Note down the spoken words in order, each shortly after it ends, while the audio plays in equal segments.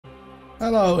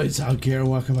Hello, it's Hug here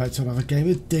and welcome back to another game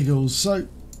of Diggles. So,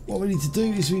 what we need to do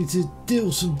is we need to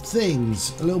deal some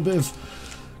things. A little bit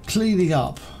of cleaning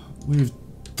up we've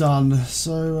done.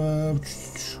 So,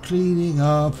 cleaning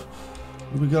up.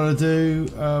 What we got to do,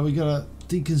 we got to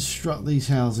deconstruct these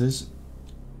houses.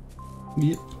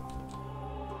 Yep.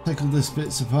 Take all this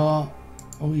bits apart.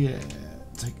 Oh yeah,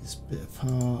 take this bit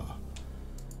apart.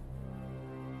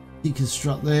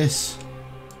 Deconstruct this.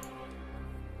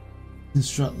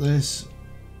 Construct this.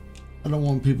 I don't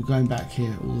want people going back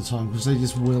here all the time because they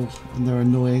just will and they're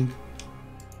annoying.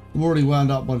 I'm already wound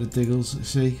up by the Diggles,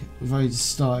 see? We've only just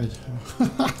started.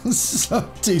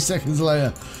 So 2 seconds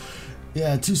later.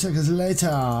 Yeah, 2 seconds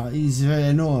later, he's very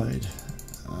annoyed.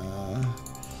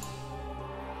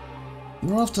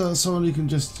 We're after someone who can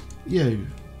just, you.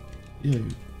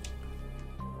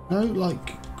 Go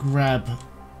like grab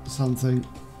something.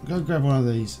 Go grab one of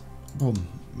these. Boom.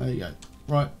 There you go.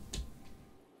 Right.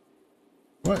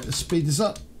 Right, let's speed this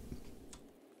up.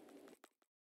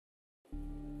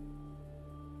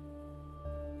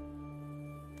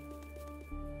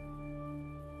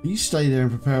 You stay there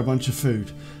and prepare a bunch of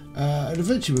food. And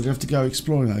eventually we're going to have to go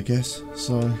exploring, I guess.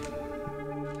 So,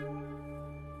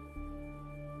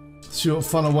 see what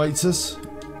fun awaits us.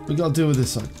 We got to deal with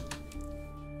this one.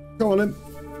 Come on then.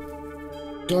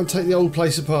 Go and take the old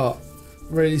place apart.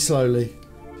 Really slowly.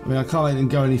 I mean, I can't let them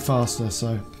go any faster,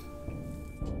 so.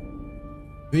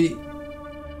 I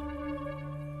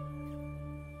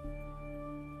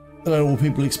don't know what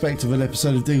people expect of an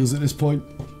episode of Diggles at this point.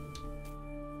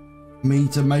 Me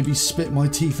to maybe spit my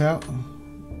teeth out?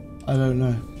 I don't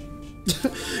know.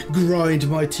 Grind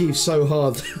my teeth so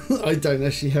hard I don't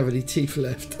actually have any teeth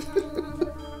left.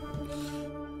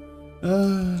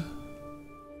 Come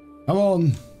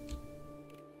on.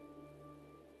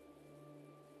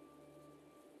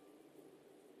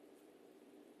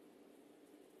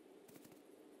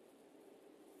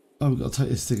 Oh, we've got to take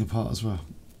this thing apart as well.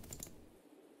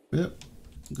 Yep,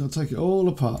 we've got to take it all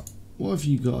apart. What have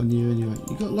you got on you anyway?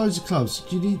 You've got loads of clubs.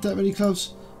 Do you need that many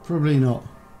clubs? Probably not.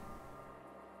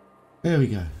 There we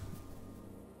go.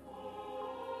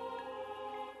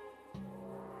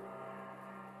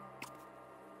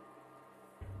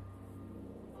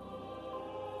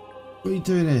 What are you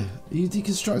doing here? Are you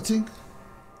deconstructing?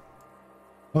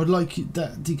 I would like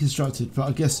that deconstructed, but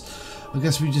I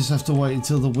guess we just have to wait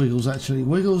until the Wiggles actually.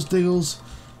 Wiggles, Diggles.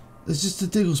 There's just a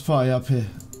Diggles party up here.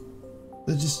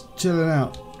 They're just chilling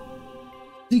out.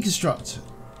 Deconstruct.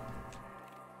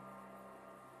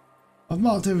 I've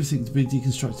marked everything to be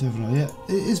deconstructed, haven't I? Yeah,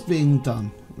 it is being done.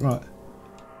 Right.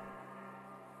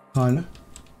 Kinda.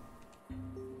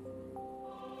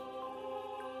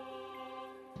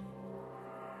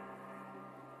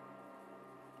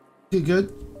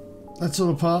 Good. That's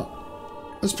all apart.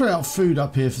 Let's put out food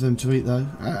up here for them to eat though,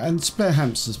 and spare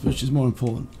hamsters, which is more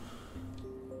important.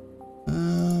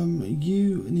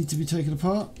 You need to be taken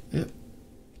apart. Yep.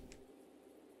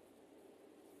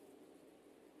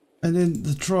 And then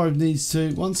the tribe needs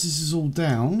to, once this is all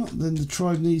down, then the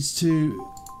tribe needs to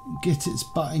get its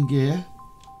butt in gear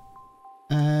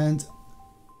and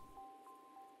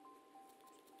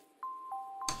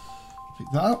pick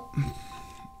that up.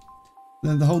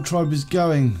 Then the whole tribe is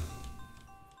going.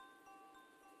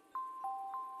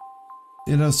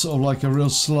 You know, sort of like a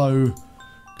real slow,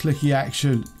 clicky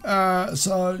action.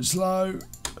 So slow.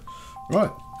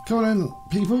 Right, come on in,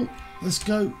 people. Let's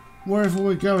go wherever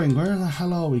we're going. Where the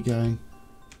hell are we going?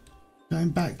 Going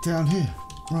back down here.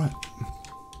 Right.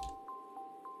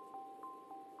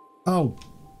 Oh,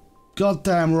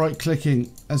 goddamn right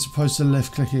clicking as opposed to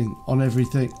left clicking on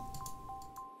everything.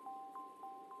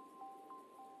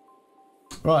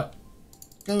 Right.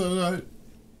 Go.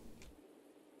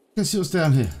 Let's see what's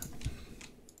down here.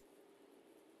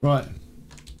 Right.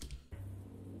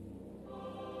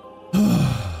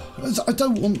 I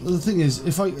don't want, the thing is,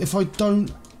 if I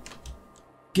don't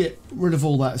get rid of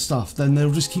all that stuff, then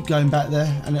they'll just keep going back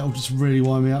there and it'll just really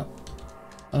wind me up.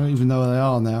 I don't even know where they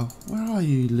are now. Where are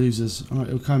you losers? Alright,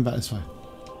 it'll come back this way.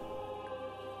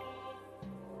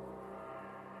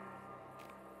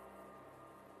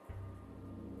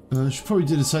 I should probably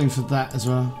do the same for that as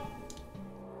well.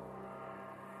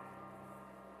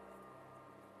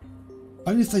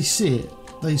 Only if they see it,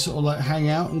 they sort of like hang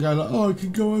out and go like, oh, I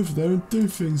can go over there and do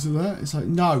things with that. It's like,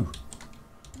 no.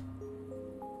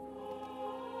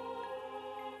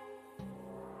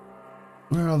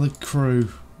 Where are the crew?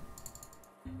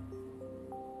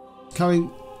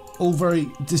 Coming all very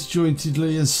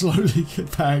disjointedly and slowly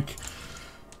get back.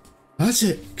 That's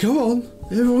it. Come on.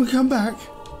 Everyone come back.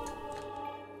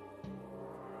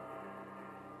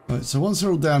 Right, so once they're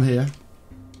all down here,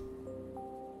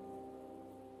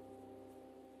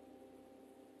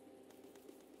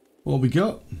 What we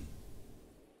got?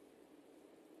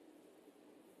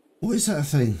 What is that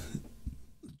thing?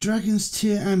 Dragon's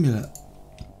Tear Amulet.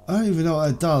 I don't even know what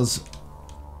that does.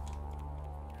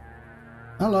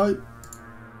 Hello.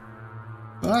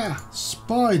 Ah,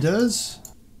 spiders.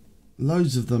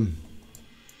 Loads of them.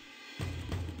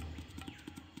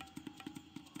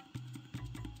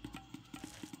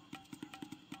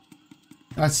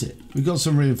 That's it. We've got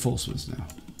some reinforcements now.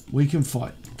 We can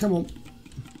fight. Come on.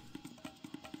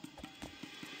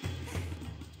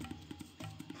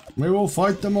 We will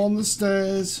fight them on the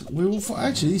stairs. We will fight.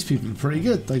 Actually, these people are pretty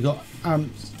good. They got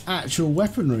actual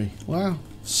weaponry. Wow.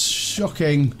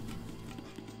 Shocking.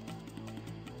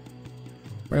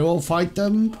 We will fight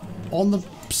them on the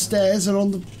stairs and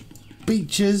on the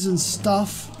beaches and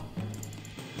stuff.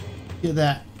 Get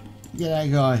that. Get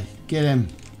that guy. Get him.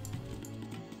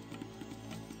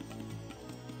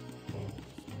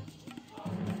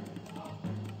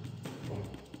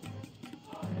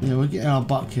 Yeah, we're getting our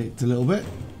butt kicked a little bit.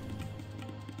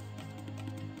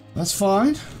 That's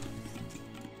fine.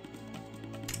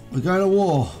 We're going to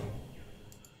war.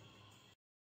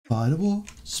 Spider war.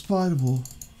 Spider war.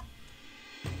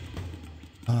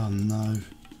 Oh no.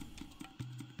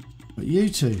 But you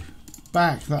two,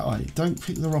 back that way. Don't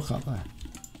pick the rock up there.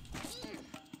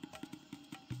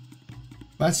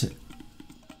 That's it.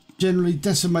 Generally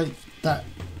decimate that.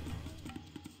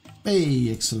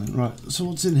 Hey, excellent. Right, so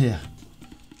what's in here?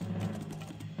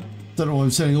 Don't know why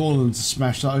I'm sending all of them to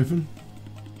smash that open.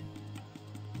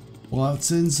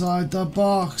 What's inside the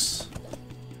box?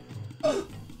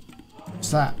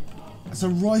 What's that? That's a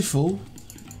rifle.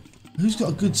 Who's got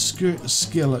a good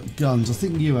skill at guns? I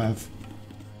think you have.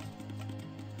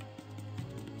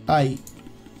 Hey.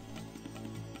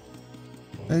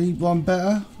 Anyone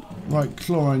better? Right,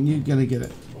 Chlorine, you're gonna get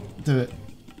it. Do it.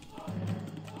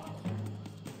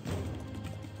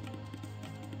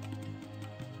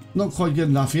 Not quite good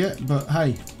enough yet, but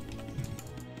hey.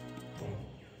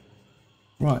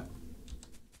 Right.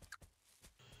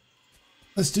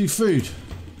 Let's do food.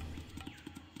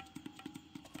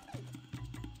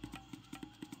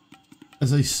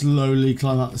 As they slowly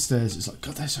climb up the stairs, it's like,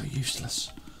 God, they're so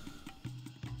useless.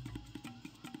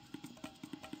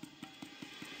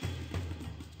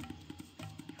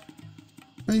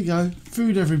 There you go.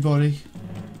 Food, everybody.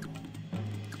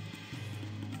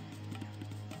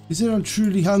 Is anyone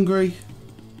truly hungry?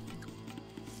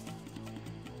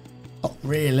 Not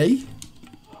really.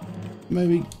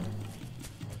 Maybe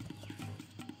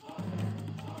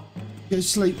go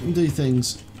sleep and do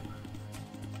things.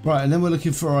 Right, and then we're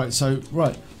looking for, right, so,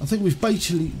 right, I think we've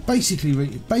basically, oh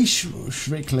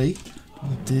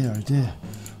dear,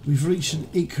 we've reached an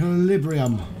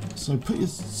equilibrium. So put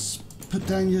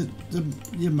down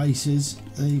your maces.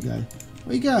 There you go.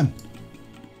 Where you going?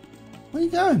 Where you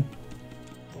going?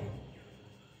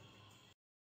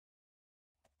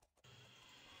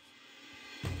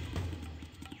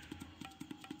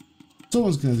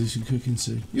 Someone's going to do some cooking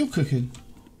soon. You're cooking.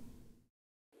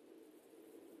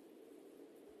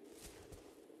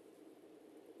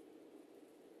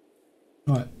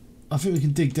 Right, I think we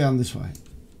can dig down this way.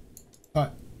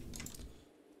 Right.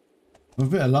 With a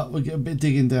bit of luck, we'll get a bit of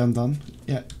digging down done.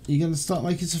 Yeah, you're going to start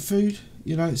making some food?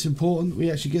 You know, it's important.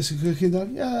 We actually get some cooking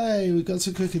done. Yay, we've got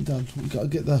some cooking done. We've got to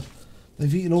get the...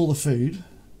 They've eaten all the food.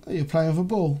 Oh, you're playing with a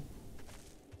ball.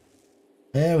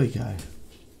 There we go.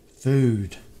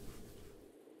 Food.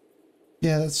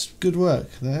 Yeah, that's good work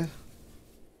there.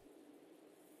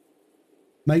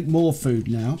 Make more food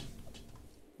now.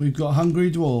 We've got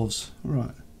hungry dwarves.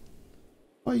 Right.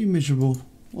 Why are you miserable?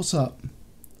 What's up?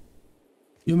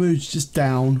 Your mood's just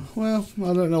down. Well,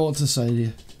 I don't know what to say to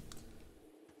you.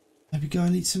 Maybe go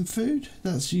and eat some food?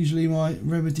 That's usually my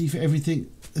remedy for everything.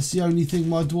 That's the only thing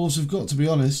my dwarves have got, to be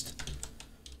honest.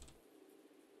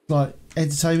 Like,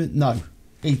 entertainment? No.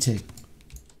 Eating.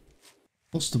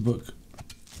 What's the book?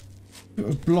 Bit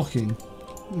of blocking.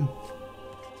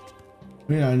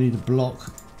 We don't need a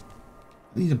block.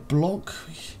 Need a block?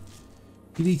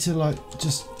 You need to, like,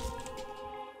 just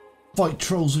fight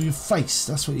trolls with your face.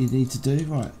 That's what you need to do.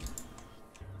 Right.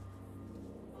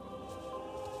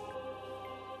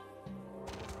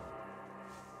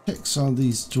 Check some of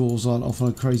these dwarves aren't off on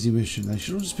a crazy mission. They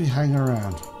should all just be hanging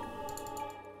around.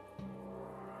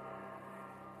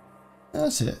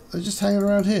 That's it. They're just hanging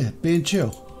around here, being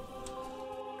chill.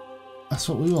 That's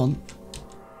what we want.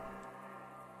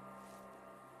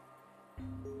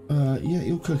 Yeah,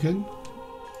 you're cooking.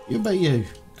 You bet you.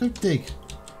 Go dig,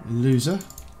 you loser.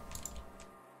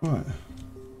 Right.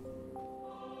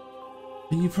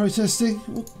 Are you protesting?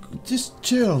 Well, just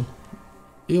chill.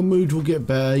 Your mood will get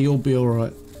better. You'll be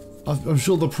alright. I'm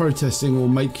sure the protesting will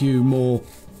make you more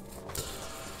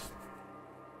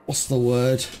what's the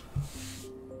word?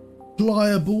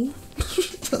 Pliable?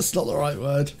 That's not the right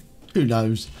word. Who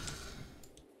knows?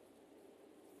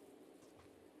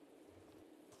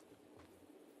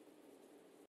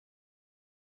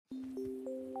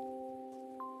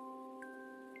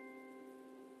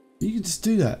 You can just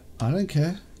do that. I don't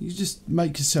care. You just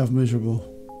make yourself miserable.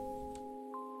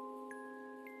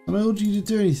 I don't order you to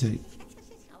do anything.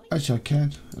 Actually, I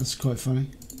can. That's quite funny.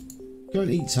 Go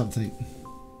and eat something.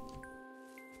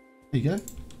 There you go.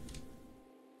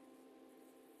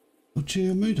 I'll cheer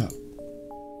your mood up.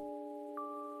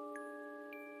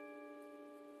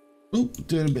 Oh,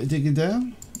 doing a bit of digging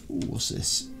down. Ooh, what's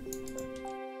this?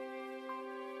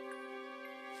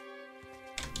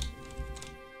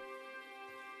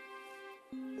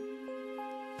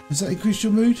 Does that increase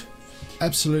your mood?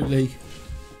 Absolutely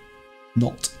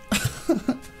not.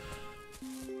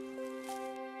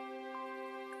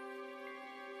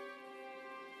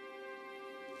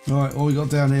 Alright, what we got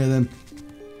down here then?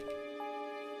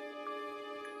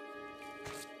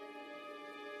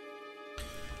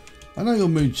 I know your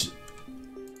mood's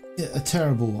a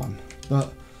terrible one,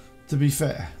 but to be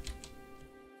fair,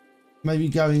 maybe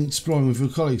going exploring with your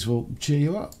colleagues will cheer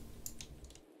you up.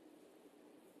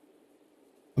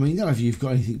 I mean, none of you've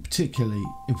got anything particularly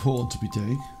important to be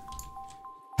doing.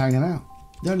 Hanging out.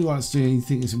 The only one that's doing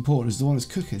anything that's important is the one that's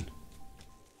cooking.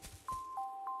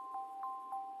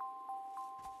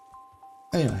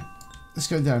 Anyway, let's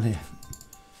go down here.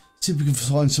 See if we can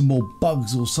find some more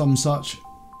bugs or some such.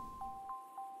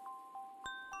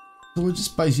 So we're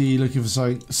just basically looking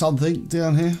for something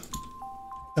down here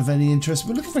of any interest.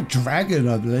 We're looking for a dragon,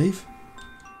 I believe.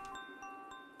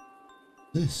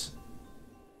 This.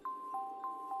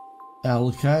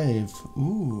 Owl Cave.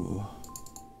 Ooh.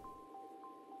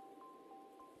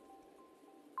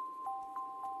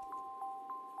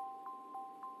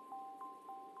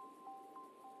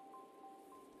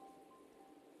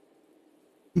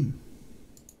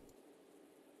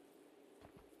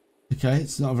 Okay,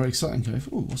 it's not a very exciting cave.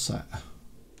 Oh, what's that?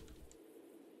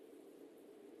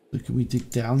 So can we dig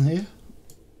down here?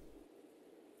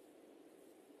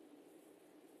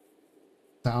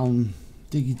 Down,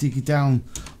 diggy diggy down.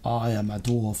 I am a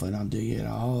dwarf and I'm digging.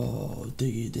 Oh,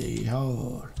 diggy diggy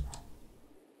hole.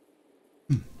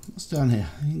 What's down here?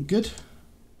 Anything good?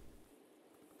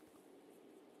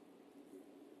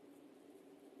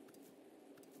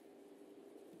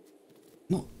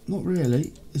 Not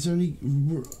really. Is there any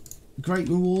great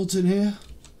rewards in here?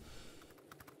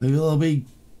 Maybe there'll be,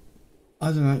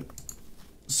 I don't know,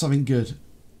 something good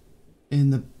in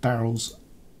the barrels.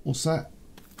 What's that?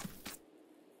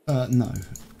 No,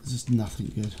 there's just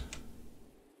nothing good.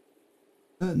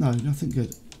 No, nothing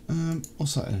good.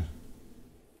 What's that in?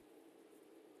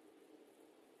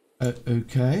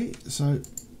 Okay, so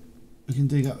we can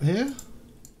dig up here.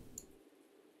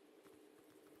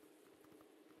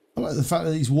 I like the fact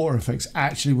that these water effects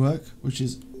actually work, which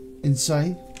is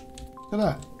insane. Look at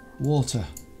that. Water.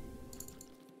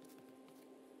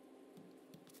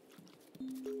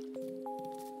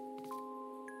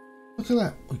 Look at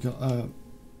that. We've got a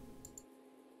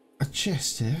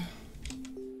chest here.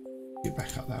 Get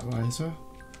back up that way as well.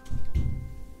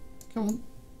 Come on.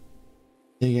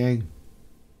 Digging.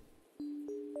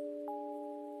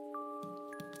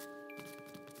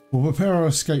 We'll prepare our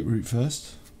escape route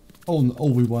first. Oh,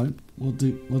 we won't. We'll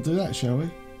do that, shall we?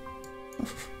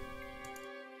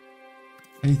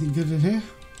 Anything good in here?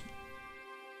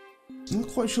 I'm not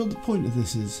quite sure what the point of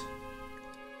this is.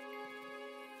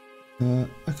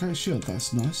 Okay, sure,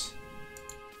 that's nice.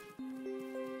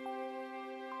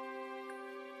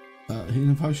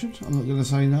 Healing potion? I'm not going to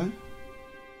say no.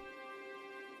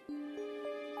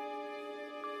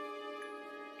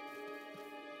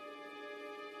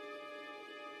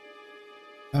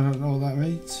 I don't know what that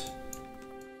means.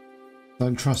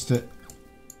 Don't trust it.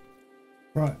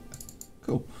 Right,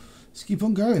 cool. Let's keep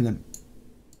on going then.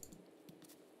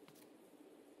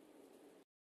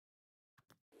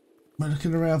 We're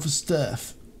looking around for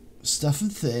stuff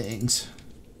and things.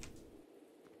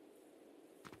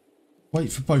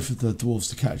 Wait for both of the dwarves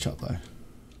to catch up though.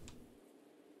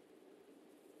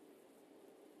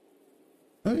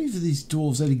 I don't know if these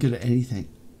dwarves any good at anything.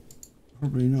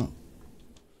 Probably not.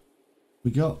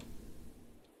 We got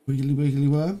wiggly wiggly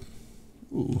worm.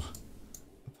 Ooh,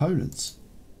 opponents.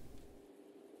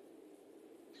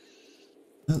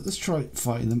 Let's try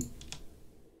fighting them.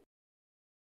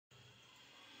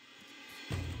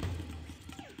 If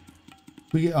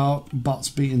we get our butts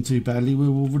beaten too badly, we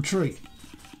will retreat.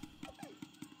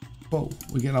 Whoa,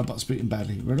 we're getting our butts beaten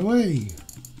badly. Run away.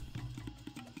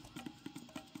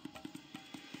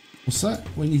 What's that?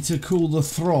 We need to cool the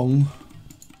throng.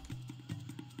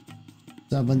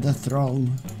 Summon the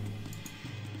throng.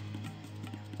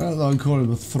 I don't know, I'm calling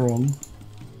him a throng.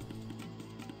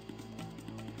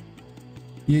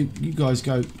 You guys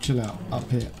go chill out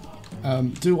up here.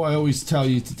 Do what I always tell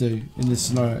you to do in this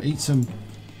scenario. Eat some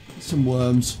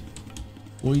worms.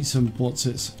 Or eat some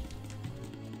what's-its.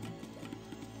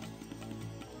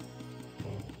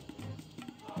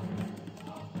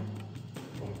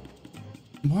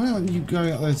 Why aren't you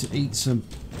going out there to eat some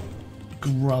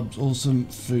grubs or some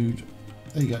food?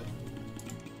 There you go.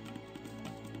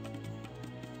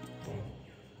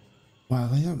 Wow,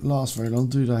 they don't last very long,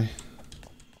 do they?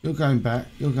 You're going back.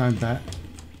 You're going back.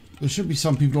 There should be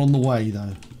some people on the way,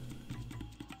 though.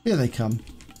 Here they come.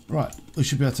 Right, we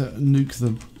should be able to nuke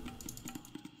them.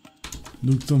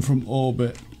 Nuke them from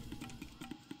orbit.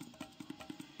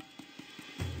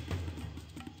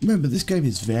 Remember, this game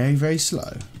is very, very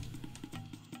slow.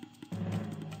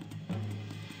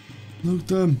 Nuke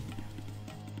them.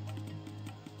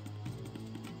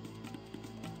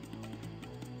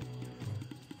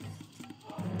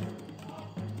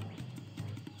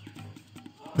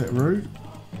 Bit rude.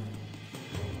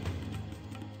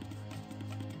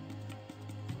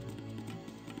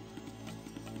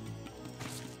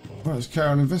 Right, let's carry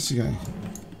on investigating.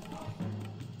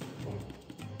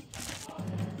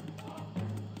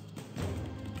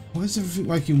 Why is everything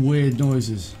making weird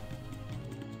noises?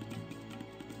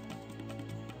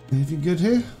 Anything good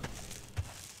here?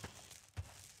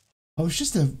 Oh, it's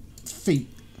just their feet.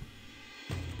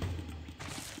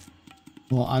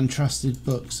 More untrusted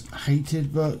books.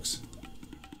 Hated books.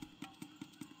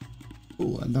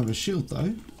 Oh, another shield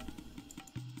though.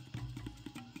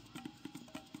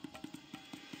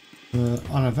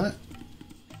 I'll have that.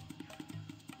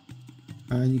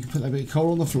 And you can put that bit of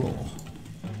coal on the floor.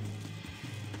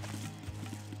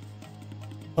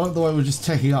 I like the way we're just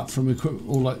taking up from equipment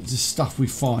or like just stuff we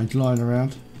find lying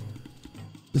around.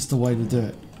 Just the way to do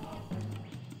it.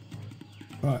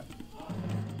 Right.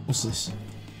 What's this?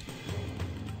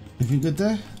 Anything good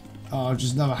there? Oh,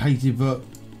 just another hated book.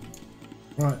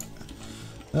 Right.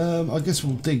 I guess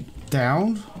we'll dig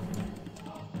down.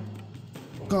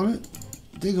 Got it.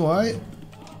 Dig away.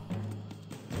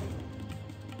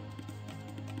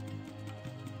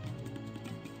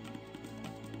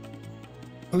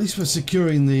 At least we're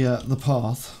securing the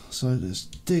path. So let's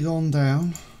dig on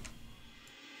down.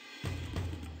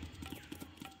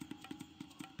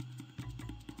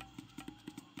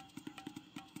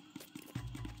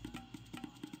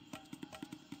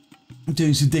 I'm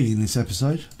doing some digging this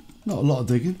episode. Not a lot of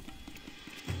digging.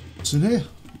 What's in here?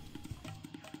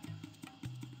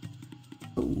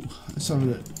 Oh, let's have a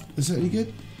look. Is that any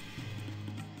good?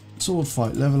 Sword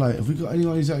fight, level 8. Have we got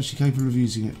anyone who's actually capable of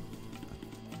using it?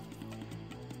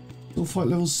 Sword fight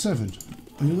level 7.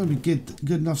 Well, you're going to be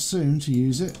good enough soon to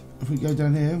use it. If we go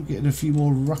down here, we're getting a few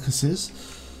more ruckuses.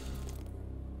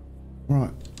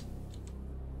 Right.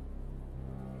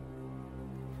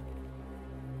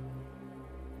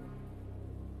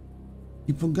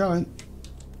 Keep on going.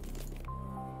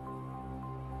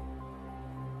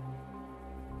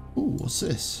 Ooh, what's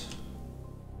this?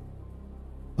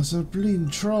 That's a bleeding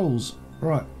trolls.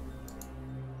 Right.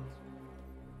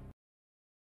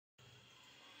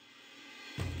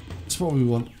 That's what we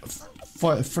want.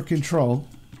 Fight a freaking troll.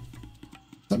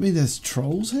 Does that mean there's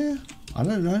trolls here? I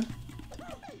don't know.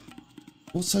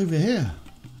 What's over here?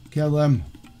 Kill them.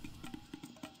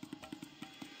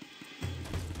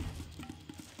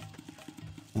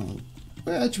 Oh,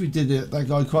 we actually did it. That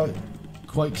guy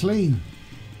quite clean.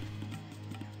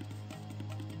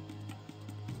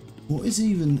 What is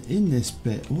even in this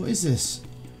bit? What is this?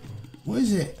 What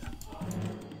is it?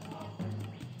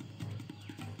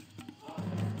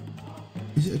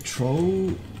 Is it a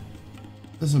troll?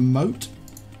 There's a moat?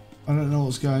 I don't know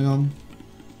what's going on.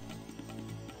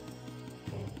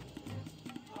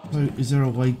 So is there a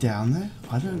way down there?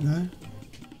 I don't know.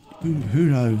 Who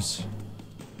knows?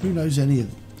 Who knows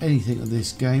anything of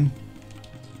this game?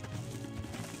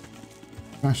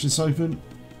 Smash this open.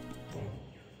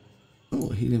 Oh,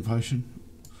 a healing potion.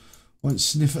 Won't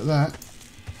sniff at that.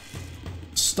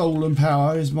 Stolen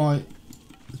power is my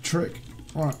trick.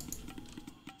 Right.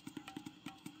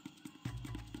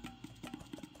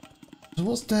 So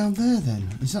what's down there then?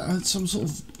 Is that some sort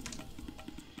of...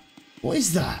 What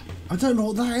is that? I don't know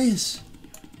what that is.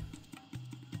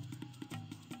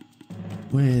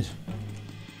 Weird.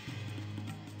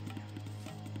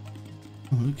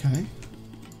 Oh, okay.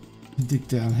 Dig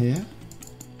down here.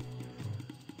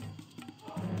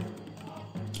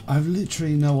 I've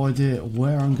literally no idea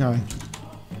where I'm going.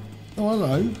 Oh,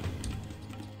 hello.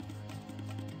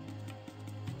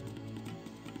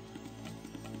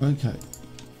 Okay.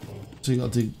 So you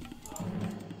got to dig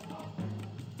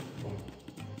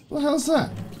What the hell's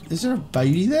that? Is there a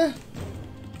baby there?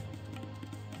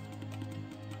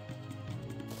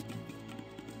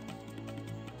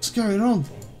 What's going on?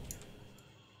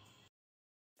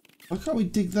 Why can't we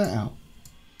dig that out?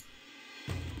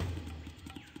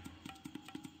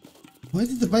 Where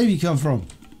did the baby come from?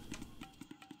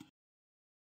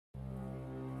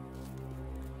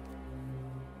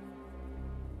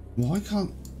 Why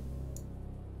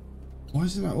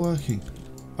isn't that working?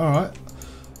 Alright.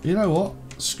 You know what?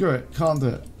 Screw it. Can't do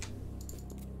it.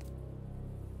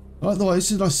 I like the way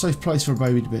this is a nice safe place for a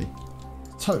baby to be.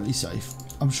 Totally safe.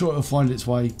 I'm sure it'll find its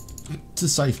way to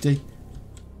safety.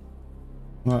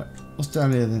 Right. What's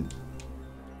down here then?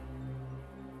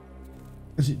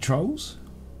 Is it trolls?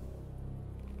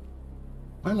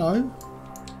 Hello?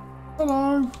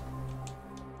 Hello?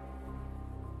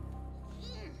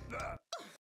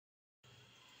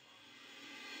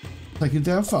 Take him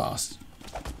down fast.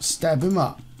 Stab him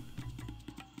up.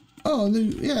 Oh,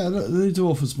 yeah, look, the new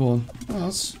dwarf was born. Oh,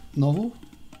 that's novel.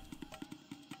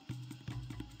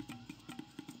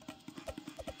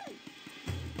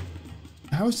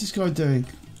 How is this guy doing?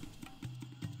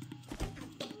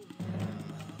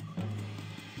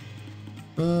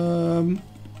 Don't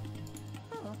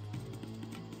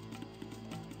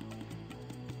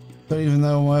even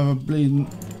know I have a bleeding.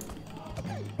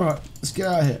 Alright, let's get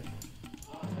out of here.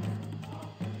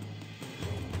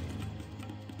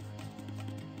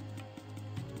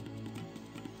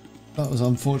 That was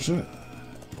unfortunate.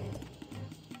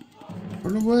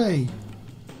 Run away.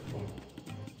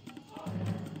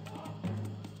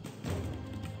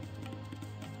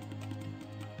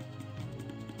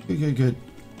 Good.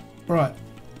 Right.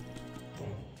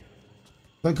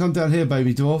 Don't come down here,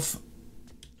 baby dwarf.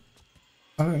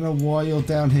 I don't know why you're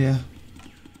down here.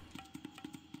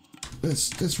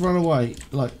 Let's run away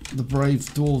like the brave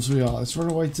dwarves we are. Let's run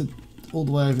away to all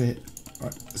the way over here.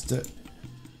 Right, let's do it.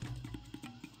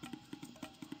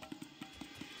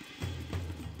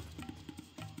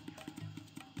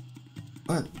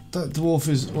 That dwarf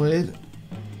is weird.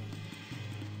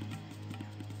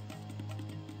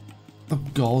 Oh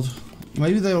God.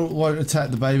 Maybe they won't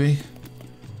attack the baby.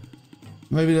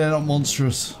 Maybe they're not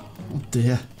monstrous. Oh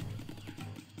dear.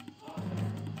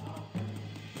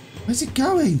 Where's it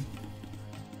going?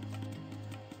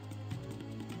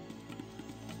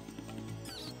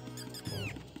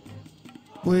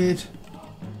 Weird.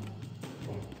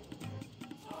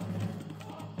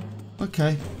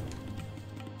 Okay.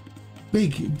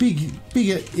 Big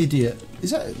idiot.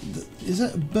 Is that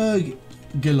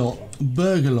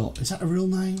Burgerlot? Is that a real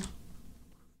name?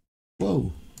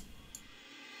 Whoa.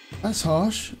 That's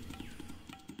harsh.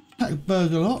 Attack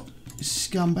Burgerlot,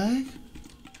 scumbag.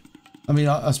 I mean,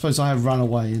 I suppose I have run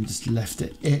away and just left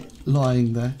it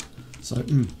lying there. So,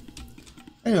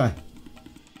 anyway.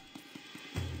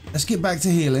 Let's get back to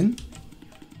healing.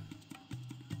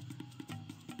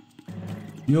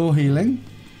 You're healing.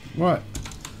 Right.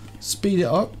 Speed it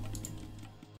up.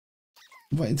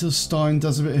 Wait until Stein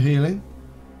does a bit of healing.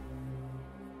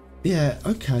 Yeah,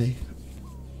 okay.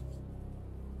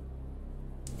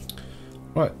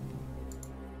 Right.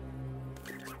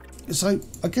 So,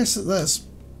 I guess that's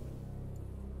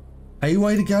a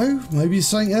way to go. Maybe it's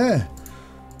something there.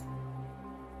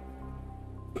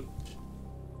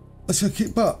 Let's go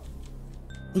kick butt.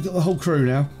 We've got the whole crew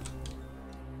now.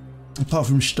 Apart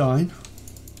from Stein.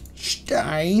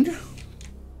 Stein!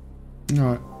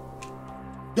 Alright.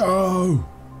 Go!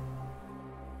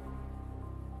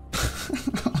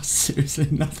 Seriously,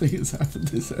 nothing has happened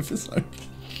this episode.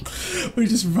 We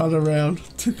just run around,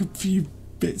 took a few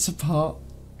bits apart,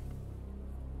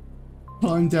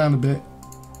 climbed down a bit.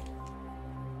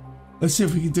 Let's see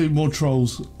if we can do more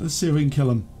trolls. Let's see if we can kill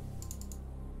them.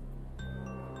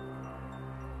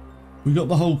 We got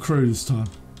the whole crew this time.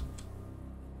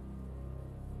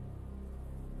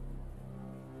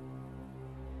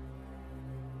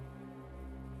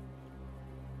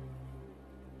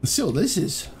 Let's see what this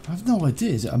is. I have no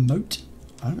idea. Is it a moat?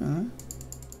 I don't know.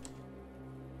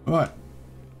 Right.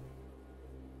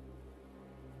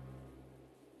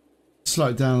 Slow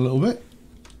it down a little bit.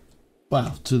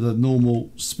 Wow, to the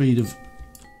normal speed of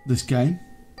this game.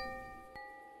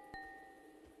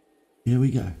 Here we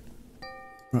go.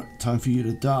 Right, time for you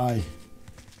to die.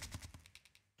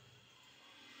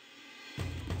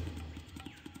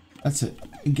 That's it.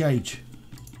 Engage.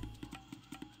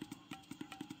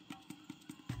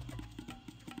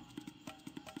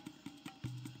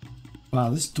 Wow,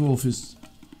 this dwarf is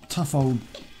tough old...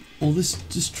 Or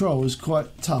this troll is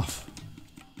quite tough.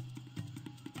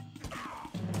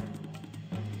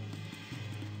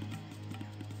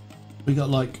 We got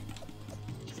like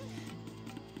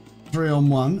 3 on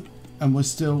 1 and we're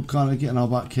still kind of getting our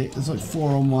butt kicked. It's like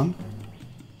 4 on 1.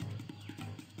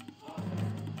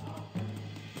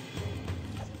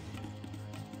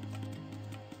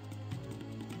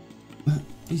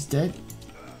 He's dead.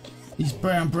 He's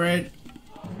brown bread.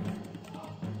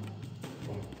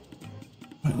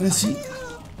 Right, let's see.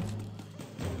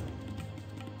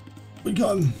 We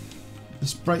got him.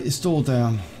 Let's break this door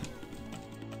down.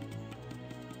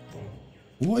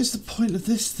 What is the point of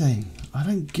this thing? I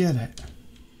don't get it.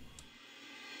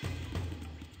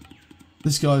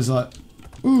 This guy's like,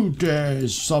 who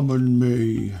dares summon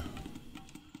me?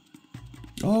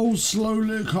 I'll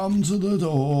slowly come to the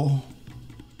door.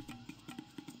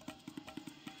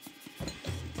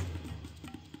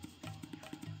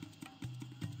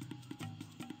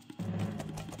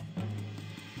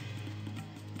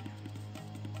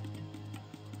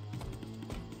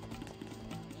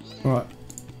 Right,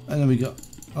 and then we got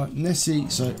Nessie,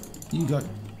 so you go.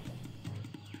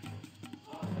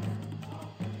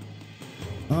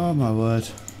 Oh my word.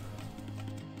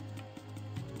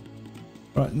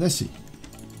 Right, Nessie,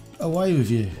 away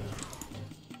with you.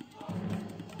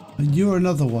 And you're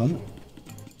another one.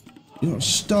 You're a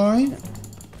Stein.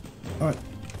 Alright,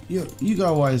 you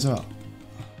go away as well.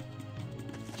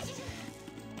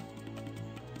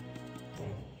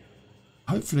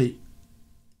 Hopefully,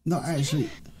 not actually.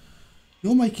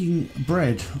 You're making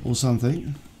bread or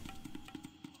something.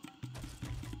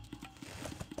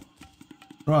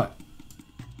 Right.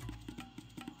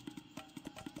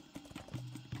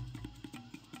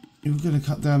 You're going to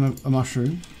cut down a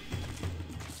mushroom.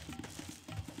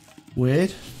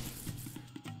 Weird.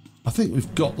 I think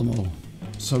we've got them all.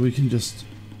 So we can just...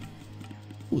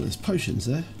 Oh, there's potions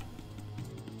there.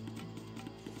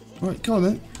 Right, come on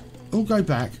then. All go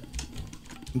back.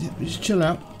 Yeah, just chill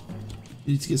out.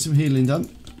 You need to get some healing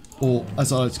done. Or,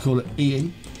 as I like to call it,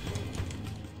 eating.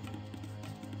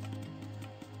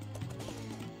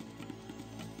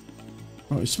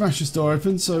 Right, smash this door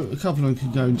open so a couple of them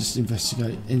can go and just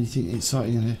investigate anything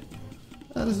exciting in here.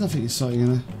 There's nothing exciting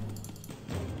in there.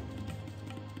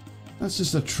 That's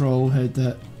just a troll head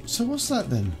there. So what's that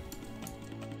then?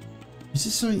 Is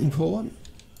this something important?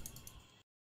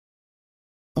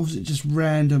 Or is it just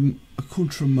random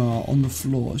accoutrement on the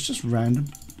floor? It's just random.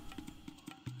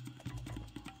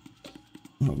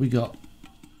 What we got?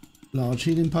 Large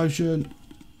healing potion.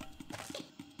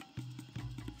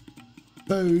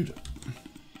 Food.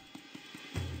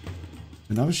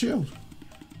 Another shield.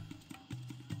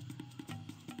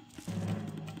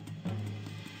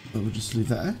 But we'll just leave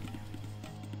that there.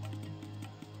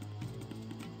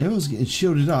 Everyone's getting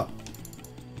shielded up.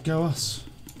 Go us.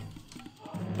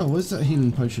 Oh, where's that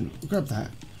healing potion? We'll grab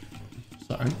that.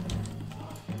 Sorry.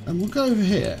 And we'll go over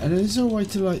here. And is there a way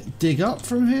to like dig up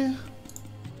from here?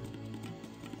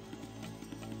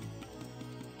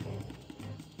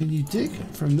 Can you dig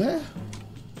from there?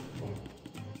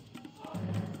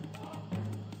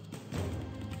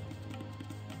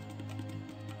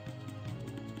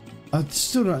 I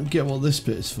still don't get what this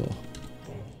bit is for.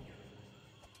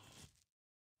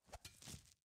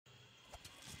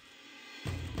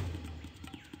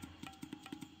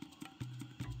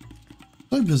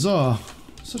 So bizarre.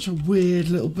 Such a weird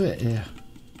little bit here.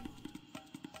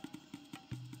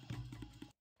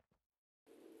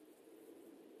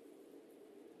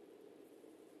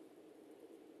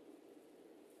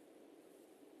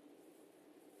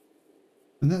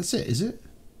 And that's it, is it?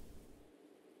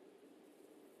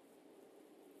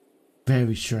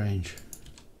 Very strange.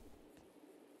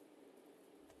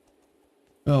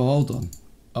 Oh, hold on.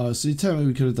 Oh, so you tell me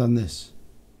we could have done this.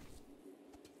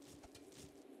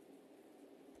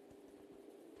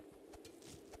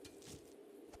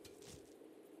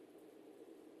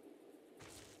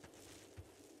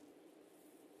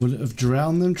 Will it have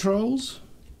drowned them trolls?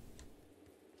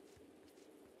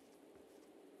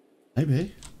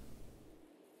 Maybe.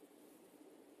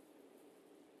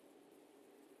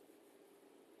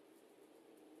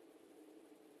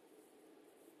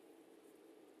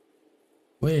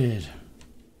 Weird.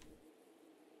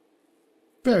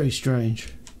 Very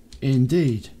strange.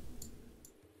 Indeed.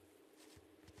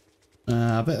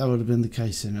 I bet that would have been the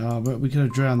case then. Oh, but we could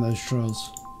have drowned those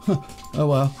trolls. Oh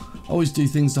well. Always do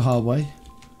things the hard way.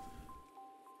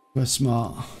 We're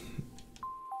smart.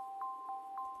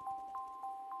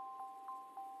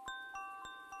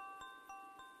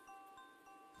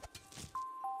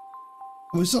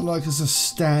 Well, it's not like it's a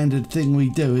standard thing we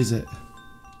do, is it?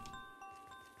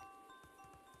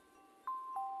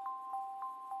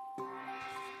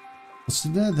 What's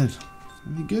in there then?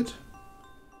 Any good?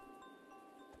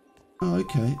 Oh,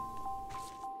 okay.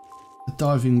 A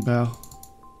diving bell.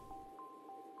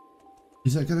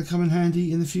 Is that going to come in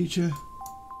handy in the future?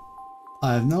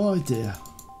 I have no idea.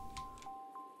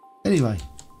 Anyway,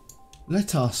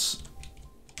 let us...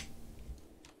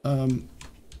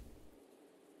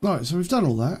 Right, so we've done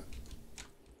all that.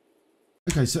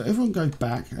 Okay, so everyone go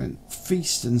back and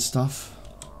feast and stuff.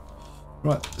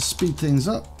 Right, speed things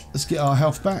up. Let's get our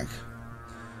health back.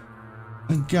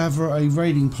 And gather a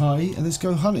raiding party and let's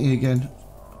go hunting again.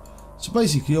 So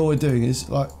basically all we're doing is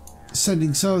like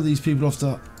sending some of these people off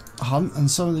to hunt and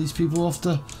some of these people off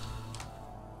to...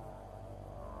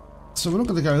 So we're not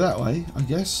going to go that way, I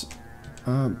guess.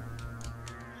 Can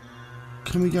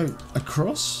we go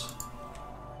across?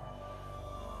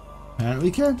 Apparently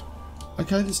we can.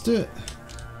 Okay, let's do it.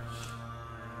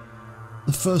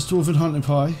 The first dwarven hunting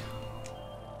pie.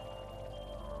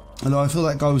 And I feel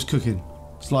that guy was cooking.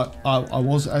 It's like I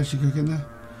was actually cooking there.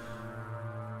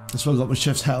 That's why I got my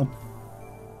chef's hat on.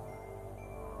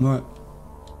 Right.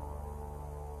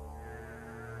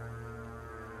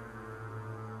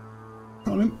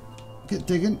 Come on in. Get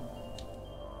digging.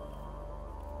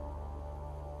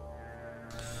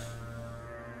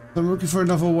 I'm looking for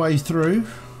another way through.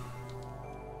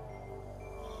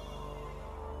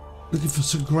 Looking for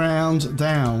some ground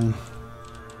down.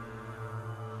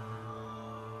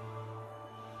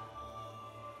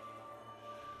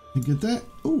 You good there?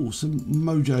 Oh, some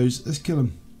mojos. Let's kill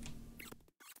them.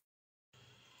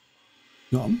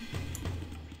 Got them.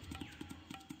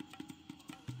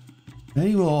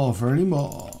 Any more for any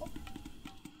more.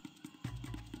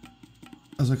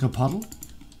 There's like a puddle.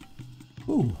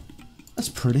 Oh, that's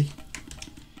pretty.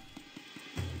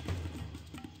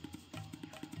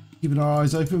 Keeping our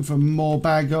eyes open for more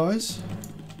bad guys.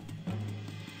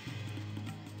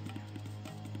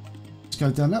 Let's go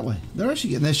down that way. They're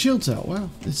actually getting their shields out. Wow,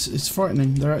 it's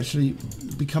frightening. They're actually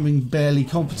becoming barely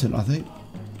competent, I think.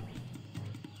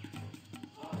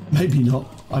 Maybe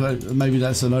not. I don't. Maybe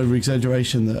that's an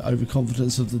over-exaggeration, the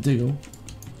overconfidence of the Diggle.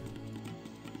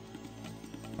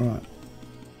 All right.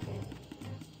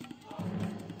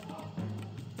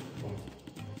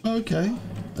 Okay.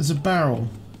 There's a barrel.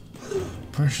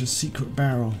 Precious secret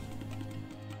barrel.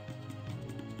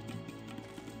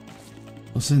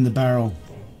 What's in the barrel?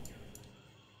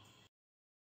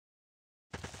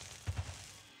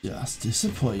 Just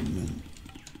disappointment.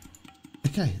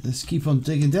 Okay, let's keep on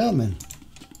digging down then.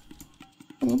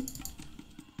 Come on.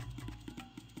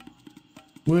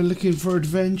 We're looking for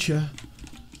adventure.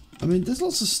 I mean, there's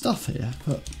lots of stuff here,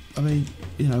 but I mean,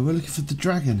 you know, we're looking for the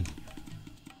dragon.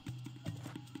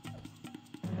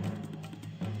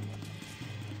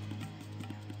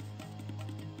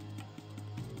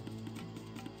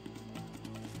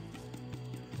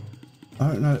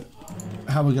 I don't know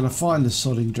how we're going to find the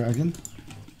sodding dragon.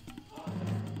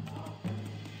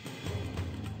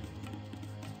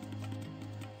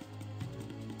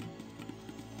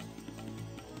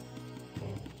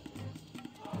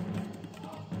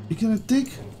 You gonna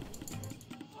dig?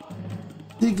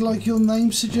 Dig like your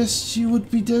name suggests you would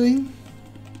be doing?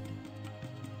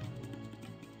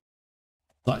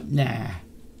 Like, nah.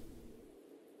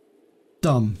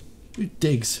 Dumb. Who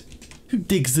digs? Who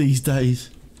digs these days?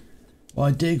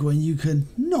 Why dig when you can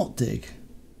not dig?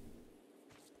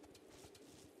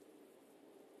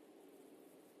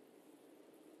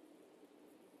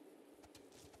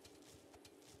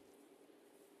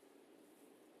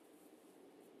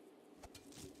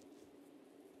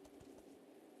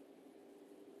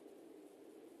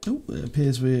 Oh, it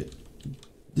appears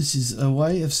this is a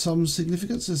way of some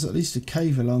significance. There's at least a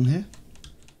cave along here.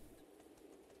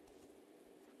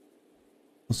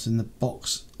 What's in the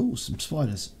box? Oh, some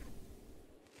spiders.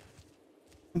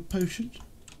 A potion.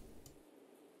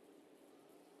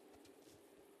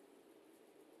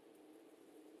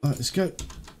 Alright, let's go.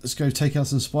 Let's go take out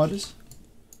some spiders.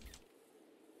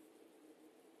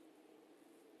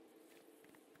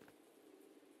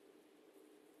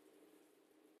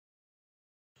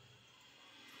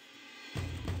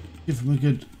 Give them a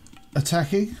good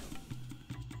attacking.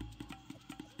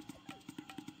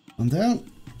 One down.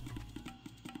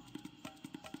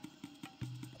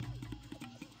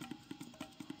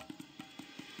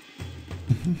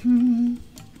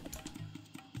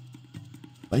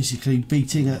 Basically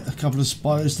beating a couple of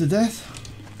spiders to death.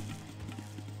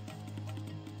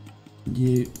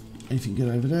 Anything good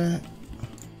over there?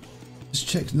 Just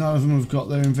check none of them have got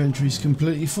their inventories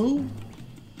completely full.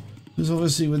 Because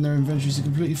obviously when their inventories are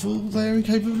completely full, they are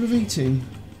incapable of eating.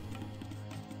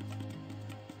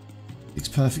 Makes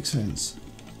perfect sense.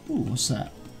 Ooh, what's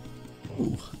that?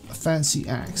 Ooh, a fancy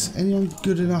axe. Anyone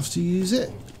good enough to use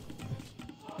it?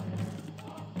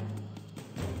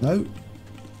 No.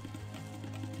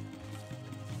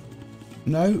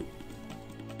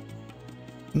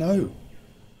 No.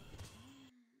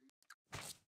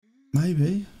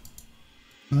 Maybe.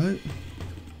 No.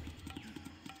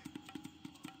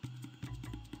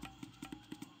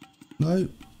 No.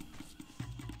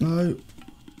 No.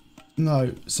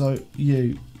 No. So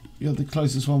you're the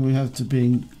closest one we have to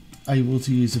being able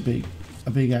to use a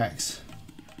big axe.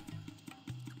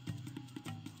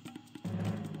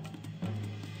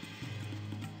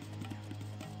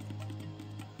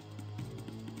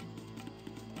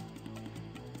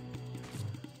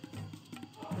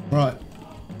 Right.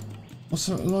 What's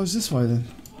lies this way then?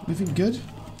 Anything good?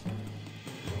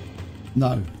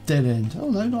 No. Dead end. Oh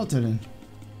no, not dead end.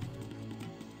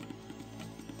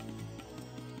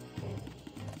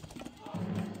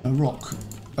 A rock.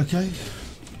 Okay.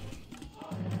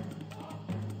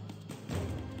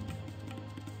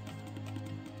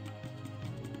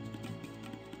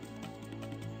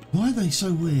 Why are they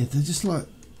so weird? They're just like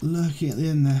lurking at the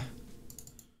end there.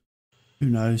 Who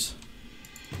knows?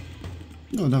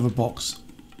 Got another box.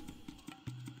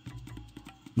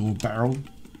 Or barrel.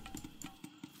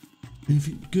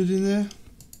 Anything good in there?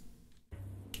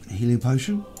 A healing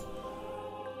potion.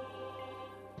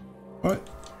 Alright.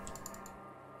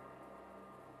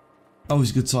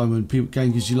 Always a good time when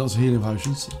game gives you lots of healing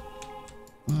potions.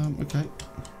 Okay.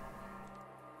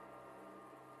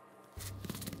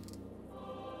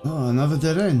 Oh, another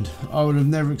dead end. I would have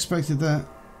never expected that.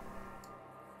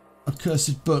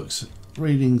 Accursed books.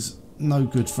 Readings. No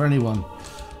good for anyone.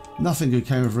 Nothing good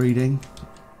came of reading.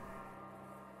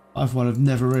 I've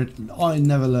never read. I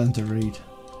never learned to read.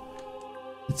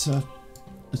 It's a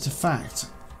fact.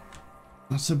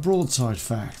 That's a broadside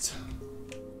fact.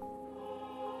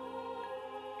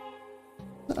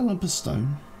 Is that a lump of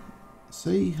stone?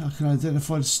 See, I can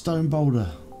identify the stone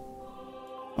boulder.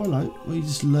 Oh, hello, were you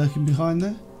just lurking behind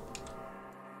there?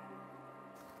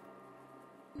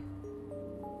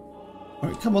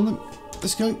 Alright, come on then.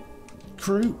 Let's go.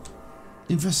 Crew.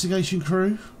 Investigation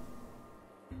crew.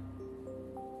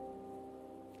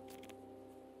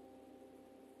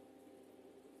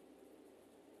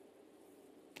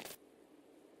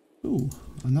 Ooh,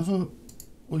 another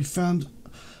we found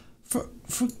for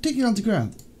digging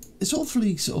underground. It's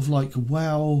awfully sort of like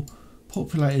well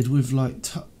populated with like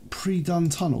pre-done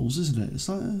tunnels, isn't it? It's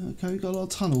like okay, we've got a lot of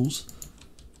tunnels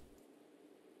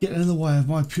getting in the way of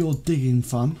my pure digging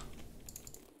fun,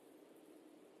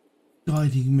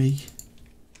 guiding me.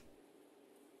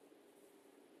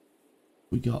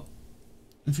 We got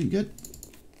anything good?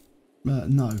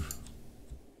 No.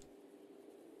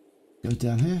 Go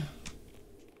down here.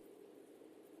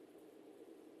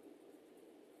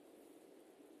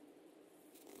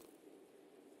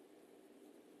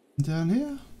 Down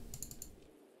here.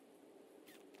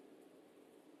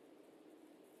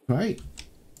 Great.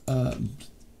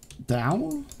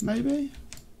 Down, maybe?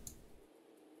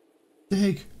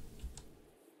 Dig.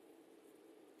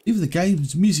 Even the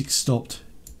game's music stopped.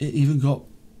 It even got...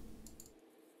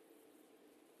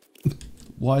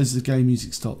 Why is the game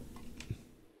music stopped?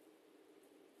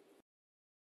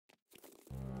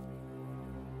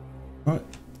 Right,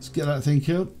 let's get that thing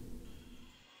killed.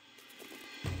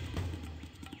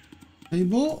 Any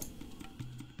more?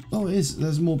 Oh, it is.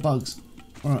 There's more bugs.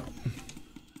 Alright.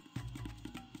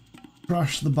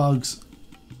 Crush the bugs.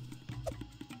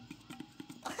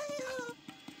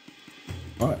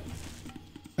 Alright.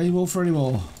 Any more for any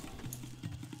more?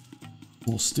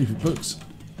 More stupid books.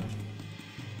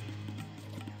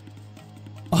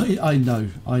 I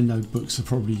know books are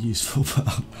probably useful,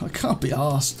 but I can't be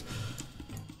asked.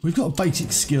 We've got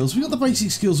basic skills. We've got the basic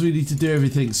skills we need to do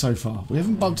everything so far. We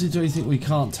haven't bumped into anything we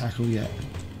can't tackle yet.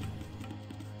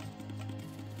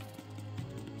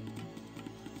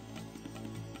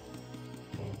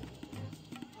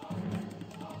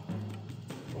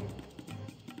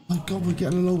 Oh God, we're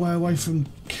getting a long way away from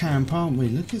camp, aren't we?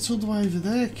 Look, it's all the way over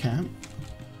there, camp.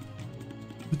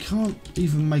 We can't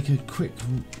even make a quick...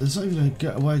 There's not even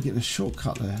a way of getting a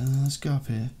shortcut there. Let's go up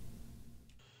here.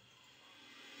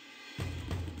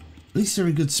 At least they're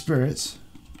in good spirits.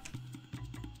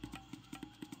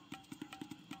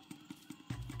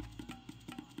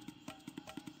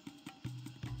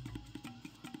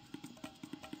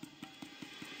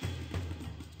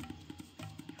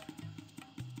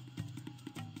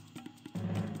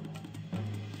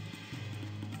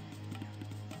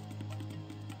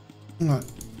 Right.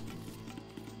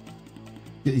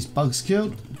 Get these bugs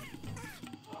killed.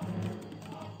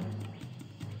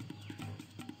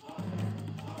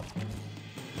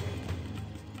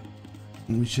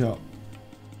 And we shot.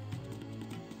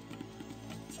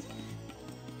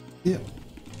 Yep.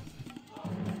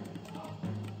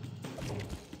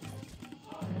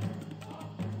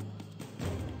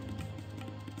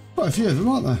 Quite a few of them,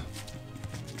 aren't there?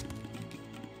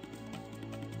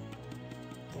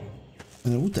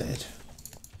 And they're all dead.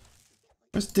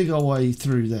 Let's dig our way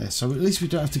through there, so at least we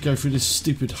don't have to go through this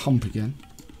stupid hump again.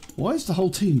 Why is the whole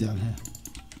team down here?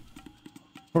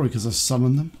 Probably because I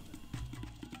summoned them.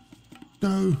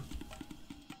 Go!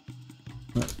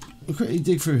 Right, we'll quickly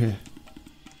dig through here.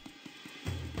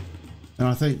 And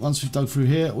I think once we've dug through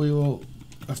here, we will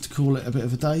have to call it a bit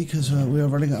of a day because we are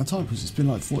running out of time because it's been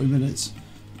like 40 minutes.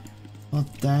 Oh,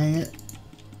 dang it.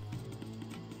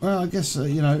 Well, I guess,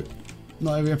 you know,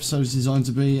 not every episode is designed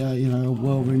to be, you know, a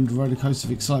whirlwind roller coaster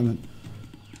of excitement.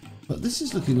 But this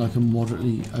is looking like a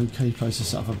moderately okay place to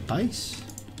set up a base.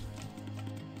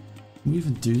 Can we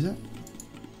even do that?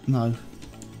 No,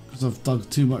 because I've dug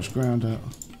too much ground out.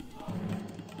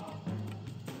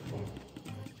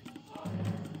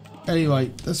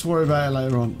 Anyway, let's worry about it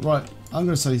later on. Right, I'm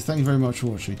going to say thank you very much for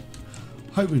watching.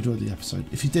 Hope you enjoyed the episode.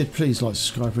 If you did, please like,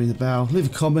 subscribe, ring the bell, leave a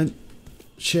comment,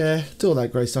 share, do all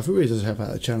that great stuff. It really does help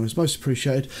out the channel. It's most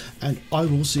appreciated. And I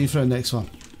will see you for the next one.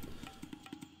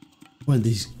 When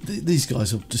these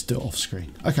guys will just do it off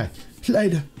screen. Okay,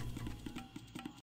 later.